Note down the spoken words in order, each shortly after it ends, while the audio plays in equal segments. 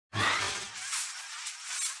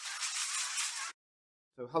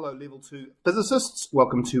So hello level 2 physicists,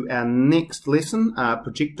 welcome to our next lesson,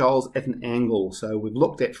 projectiles at an angle. So we've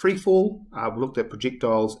looked at free fall, we've looked at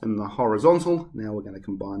projectiles in the horizontal, now we're going to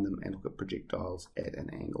combine them and look at projectiles at an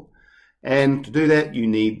angle. And to do that you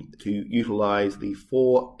need to utilize the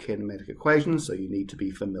 4 kinematic equations, so you need to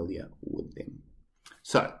be familiar with them.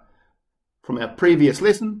 So from our previous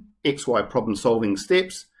lesson, XY problem solving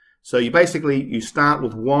steps, so you start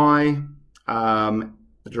with Y,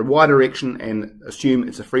 the Y direction, and assume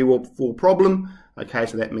it's a free fall problem. Okay,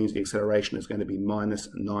 so that means the acceleration is going to be minus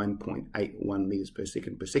 9.81 meters per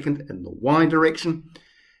second in the Y direction.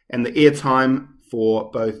 And the air time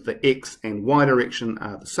for both the X and Y direction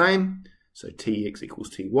are the same. So Tx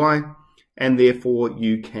equals Ty. And therefore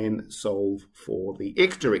you can solve for the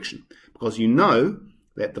X direction, because you know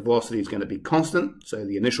that the velocity is going to be constant. So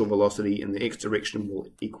the initial velocity in the X direction will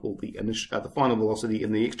equal the final velocity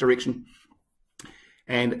in the X direction.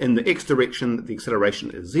 And in the X direction, the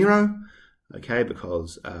acceleration is 0, okay,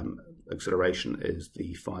 because acceleration is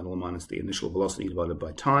the final minus the initial velocity divided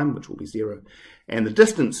by time, which will be 0. And the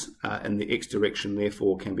distance in the X direction,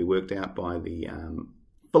 therefore, can be worked out by the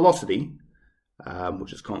velocity,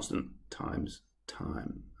 which is constant, times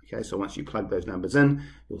time. Okay, so once you plug those numbers in,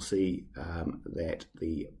 you'll see that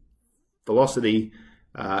the velocity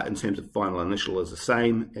in terms of final initial is the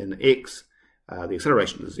same in X, the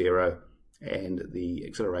acceleration is 0, and the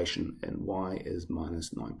acceleration in Y is minus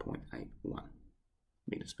 9.81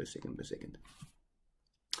 meters per second.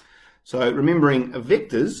 So remembering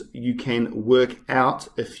vectors, you can work out,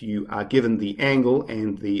 if you are given the angle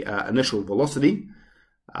and the initial velocity,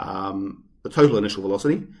 the total initial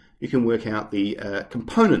velocity, you can work out the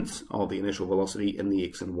components of the initial velocity in the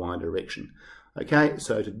X and Y direction. Okay,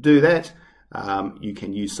 so to do that, you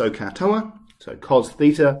can use SOHCAHTOA, so cos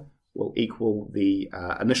theta will equal the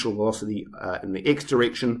initial velocity in the X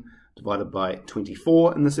direction divided by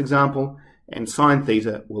 24 in this example, and sine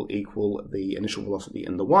theta will equal the initial velocity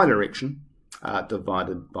in the Y direction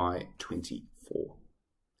divided by 24.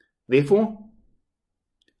 Therefore,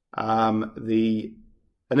 the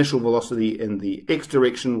initial velocity in the X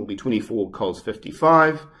direction will be 24 cos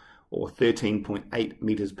 55, or 13.8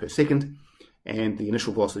 meters per second, and the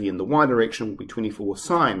initial velocity in the Y direction will be 24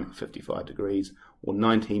 sine 55 degrees, or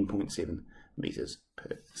 19.7 meters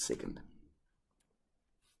per second.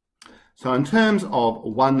 So in terms of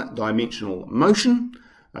one-dimensional motion,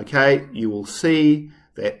 okay, you will see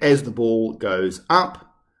that as the ball goes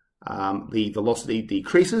up, the velocity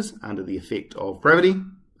decreases under the effect of gravity,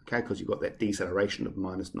 okay, because you've got that deceleration of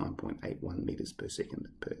minus 9.81 meters per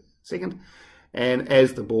second. And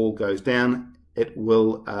as the ball goes down, it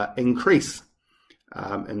will increase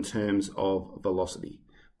in terms of velocity,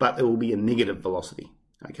 but it will be a negative velocity,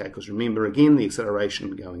 okay, because remember again the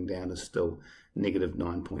acceleration going down is still negative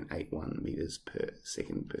 9.81 meters per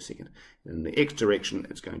second. And in the X direction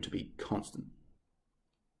it's going to be constant,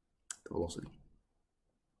 the velocity.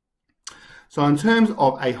 So in terms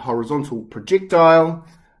of a horizontal projectile,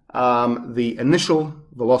 the initial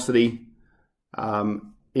velocity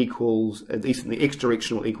equals, at least in the X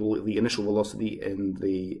direction, will equal the initial velocity in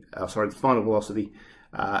the, the final velocity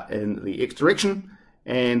in the X direction,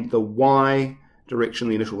 and the Y direction,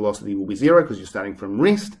 the initial velocity will be 0 because you're starting from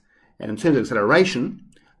rest. And in terms of acceleration,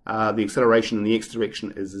 the acceleration in the X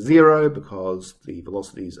direction is 0 because the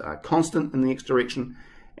velocities are constant in the X direction,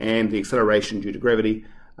 and the acceleration due to gravity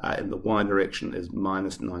in the Y direction is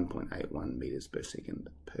minus 9.81 meters per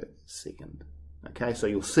second. Okay, so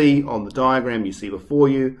you'll see on the diagram you see before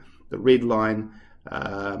you, the red line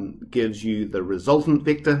gives you the resultant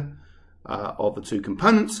vector of the two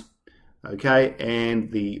components, okay,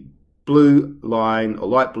 and the blue line or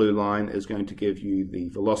light blue line is going to give you the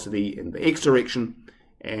velocity in the X direction,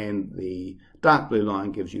 and the dark blue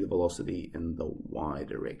line gives you the velocity in the Y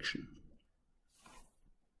direction.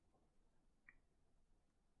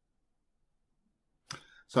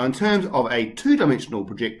 So in terms of a two-dimensional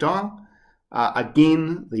projectile,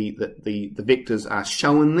 again, the vectors are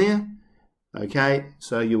shown there. Okay,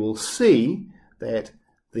 so you will see that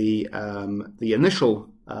the initial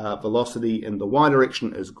velocity in the Y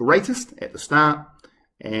direction is greatest at the start,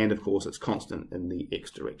 and of course it's constant in the X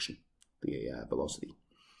direction, the velocity.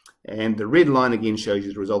 And the red line again shows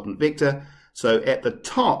you the resultant vector. So at the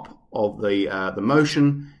top of the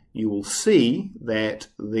motion, you will see that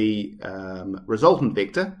the resultant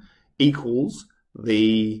vector equals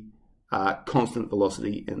the constant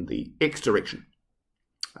velocity in the X direction.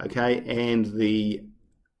 Okay, and the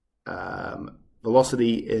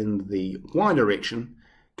velocity in the Y direction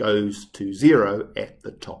goes to 0 at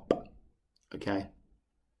the top. Okay,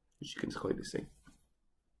 as you can clearly see.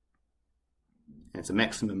 And it's a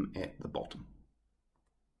maximum at the bottom.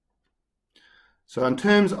 So in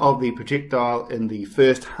terms of the projectile in the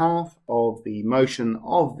first half of the motion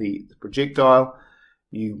of the projectile,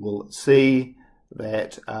 you will see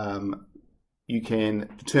that you can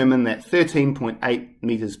determine that 13.8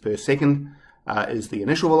 meters per second is the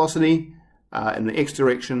initial velocity in the x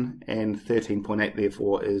direction, and 13.8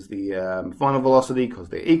 therefore is the final velocity because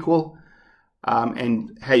they're equal.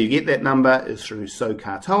 And how you get that number is through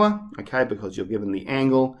SOHCAHTOA, okay, because you're given the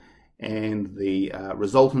angle and the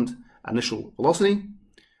resultant initial velocity.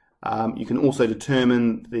 You can also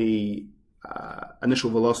determine the initial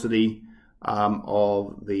velocity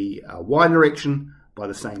of the y direction by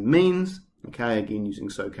the same means, okay, again using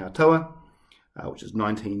SOHCAHTOA, which is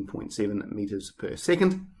 19.7 meters per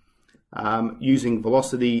second. Using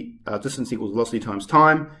velocity, distance equals velocity times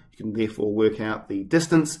time, you can therefore work out the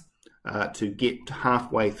distance to get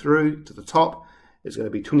halfway through to the top. It's going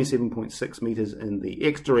to be 27.6 meters in the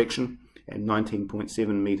x direction and 19.7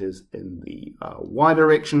 meters in the y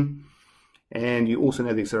direction. And you also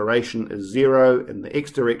know the acceleration is 0 in the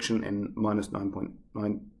x direction and minus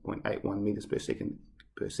 9.81 meters per second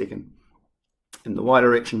in the y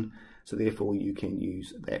direction. So therefore you can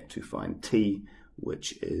use that to find t,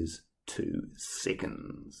 which is 2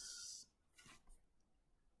 seconds.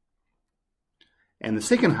 And the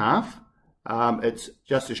second half, it's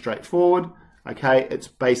just as straightforward. Okay, it's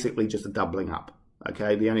basically just a doubling up.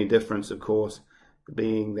 Okay, the only difference, of course,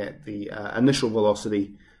 being that the initial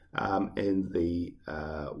velocity in the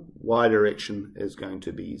y direction is going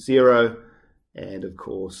to be 0, and of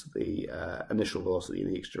course the initial velocity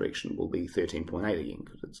in the x direction will be 13.8 again,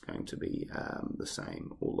 because it's going to be the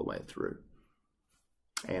same all the way through,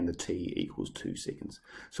 and the t equals 2 seconds.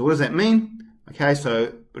 So what does that mean? Okay,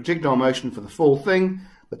 so projectile motion for the full thing,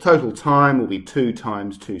 the total time will be 2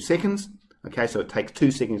 times 2 seconds. Okay, so it takes 2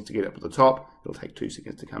 seconds to get up to the top, it'll take 2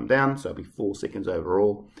 seconds to come down, so it'll be 4 seconds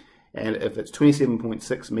overall. And if it's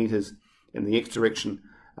 27.6 meters in the x direction,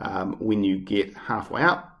 when you get halfway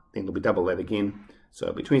up, then it'll be double that again, so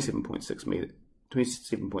it'll be 27.6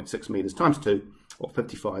 meters times 2, or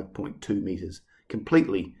 55.2 meters,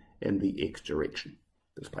 completely in the x direction,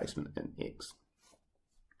 displacement in x.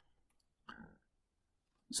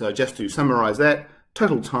 So just to summarize that,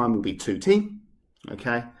 total time will be 2t,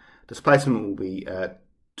 okay? Displacement will be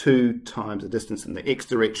 2 times the distance in the x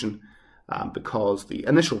direction, because the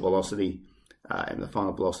initial velocity and the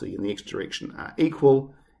final velocity in the x direction are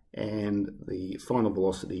equal, and the final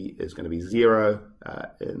velocity is going to be 0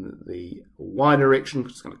 in the y direction,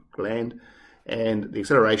 because it's going to land, and the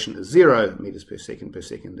acceleration is 0 meters per second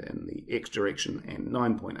in the x direction, and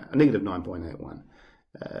negative 9.81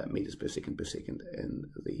 meters per second in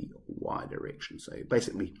the y direction. So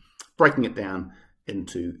basically breaking it down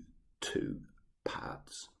into 2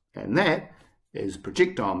 parts, and that is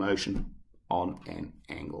projectile motion on an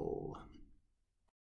angle.